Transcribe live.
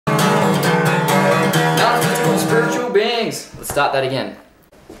spiritual beings. Let's start that again.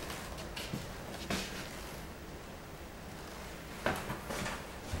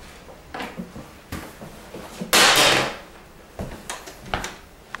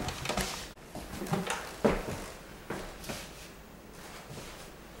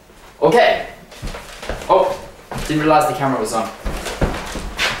 Okay. Oh, didn't realise the camera was on.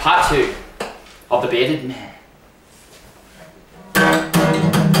 Part 2 of The Bearded Man.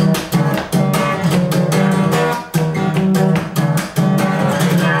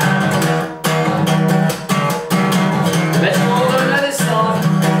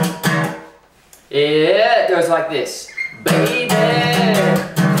 Yeah, it goes like this. Baby,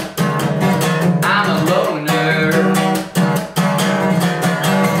 I'm a loner.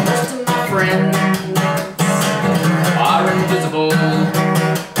 Most of my friends are invisible.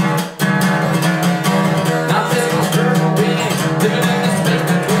 Not physical, spiritual being, living in the space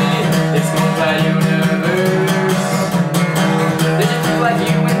between this multi-universe. They just look like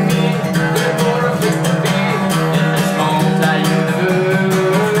you and me, looking for a place to be in this multi-universe.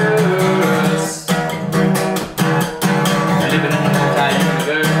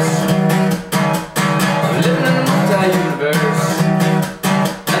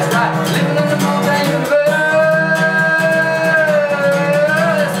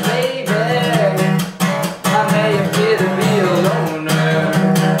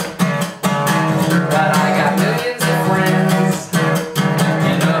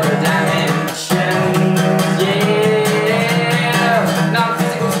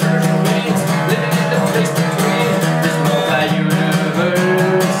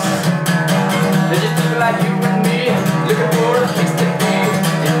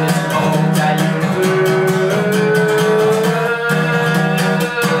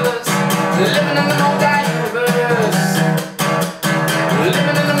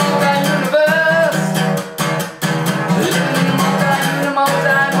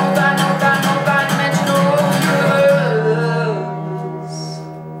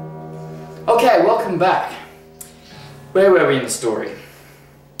 Okay, welcome back. Where were we in the story?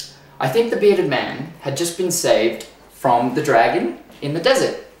 I think the bearded man had just been saved from the dragon in the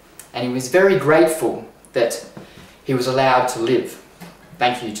desert, and he was very grateful that he was allowed to live.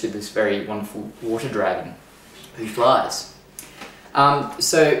 Thank you to this very wonderful water dragon who flies.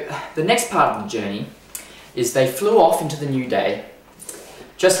 So the next part of the journey is they flew off into the new day,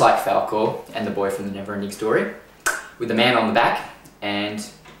 just like Falcor and the boy from the Never-Ending Story, with the man on the back and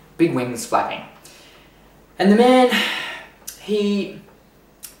big wings flapping. And the man, he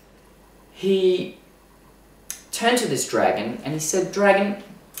turned to this dragon and he said, "Dragon,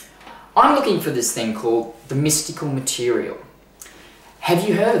 I'm looking for this thing called the mystical material. Have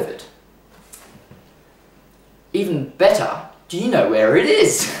you heard of it? Even better, do you know where it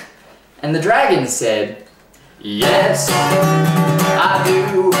is?" And the dragon said, "Yes, I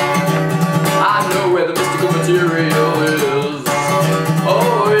do. I know where the mystical material is.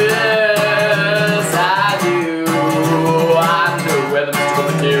 Oh yes, I do. I know where the mystical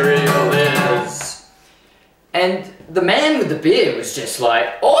material is." And the man with the beard was just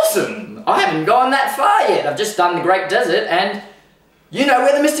like, "Awesome! I haven't gone that far yet. I've just done the Great Desert and you know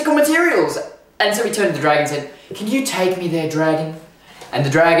where the mystical materials." And so he turned to the dragon and said, "Can you take me there, dragon?" And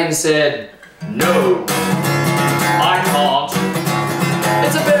the dragon said, "No, I can't.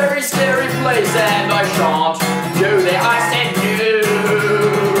 It's a very scary place and I shan't go there." I said, "No,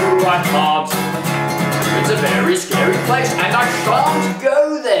 I can't. It's a very scary place and I shan't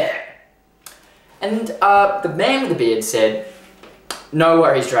go there." And the man with the beard said, "No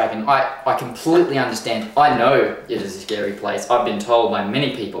worries, dragon. I completely understand. I know it is a scary place. I've been told by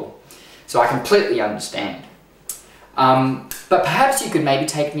many people. So I completely understand. But perhaps you could maybe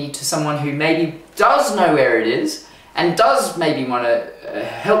take me to someone who maybe does know where it is and does maybe want to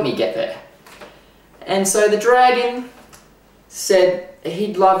help me get there." And so the dragon said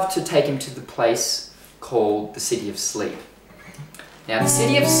he'd love to take him to the place called the City of Sleep. Now, the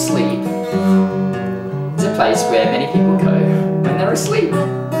City of Sleep is a place where many people go when they're asleep.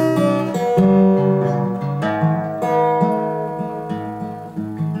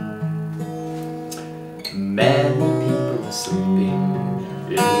 Many people are sleeping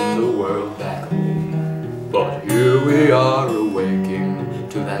in the world back home, but here we are awaking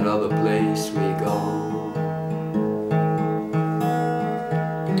to that other place we go.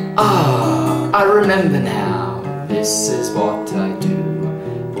 Ah, I remember now, this is what I do.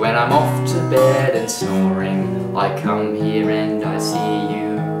 When I'm off to bed and snoring, I come here and I see you.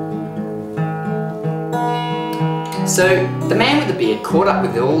 So the man with the beard caught up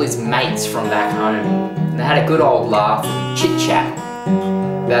with all his mates from back home, and they had a good old laugh and chit-chat.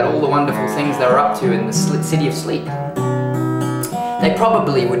 about all the wonderful things they were up to in the city of sleep. They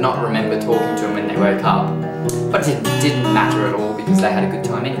probably would not remember talking to him when they woke up, but it didn't matter at all because they had a good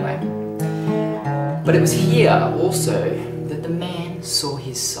time anyway. But it was here also that the man saw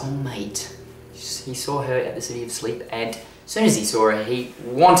his soulmate. He saw her at the city of sleep, and as soon as he saw her, he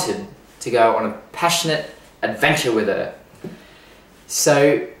wanted to go on a passionate adventure with her.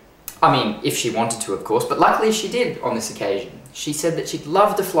 So, I mean, if she wanted to, of course, but luckily she did on this occasion. She said that she'd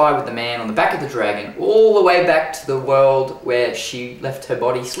love to fly with the man on the back of the dragon all the way back to the world where she left her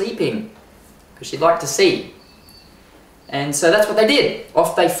body sleeping, because she'd like to see. And so that's what they did.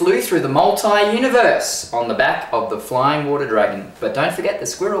 Off they flew through the multi-universe on the back of the flying water dragon. But don't forget the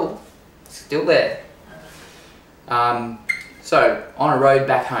squirrel, still there. So, on a road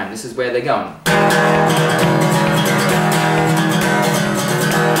back home, this is where they're going.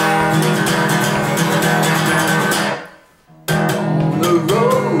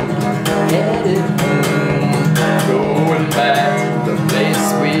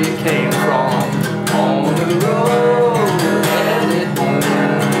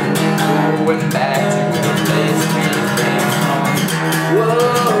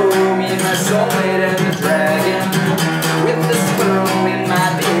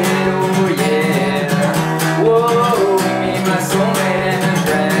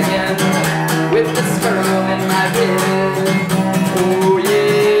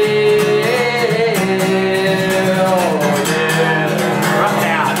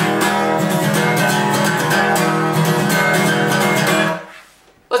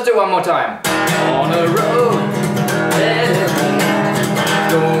 One more time. On a road,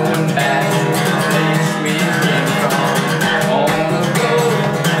 going back to the place we came from. On a road,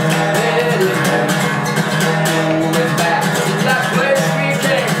 going back to that place we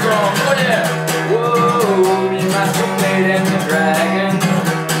came from. Oh yeah. Whoa, me, my soulmate and the dragon,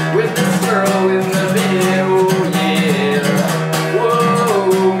 with the squirrel in the bed. Oh yeah.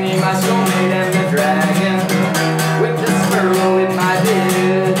 Whoa, me, my soulmate and the dragon, with the squirrel in my bed.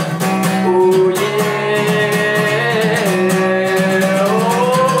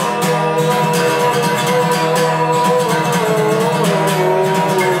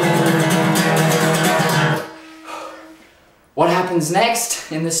 What happens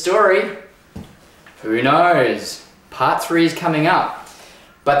next in the story? Who knows? Part 3 is coming up.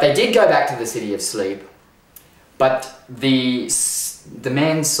 But they did go back to the city of sleep. But the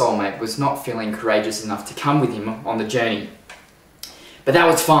man's soulmate was not feeling courageous enough to come with him on the journey. But that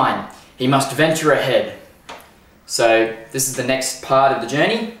was fine. He must venture ahead. So this is the next part of the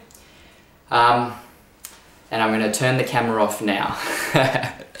journey. And I'm going to turn the camera off now.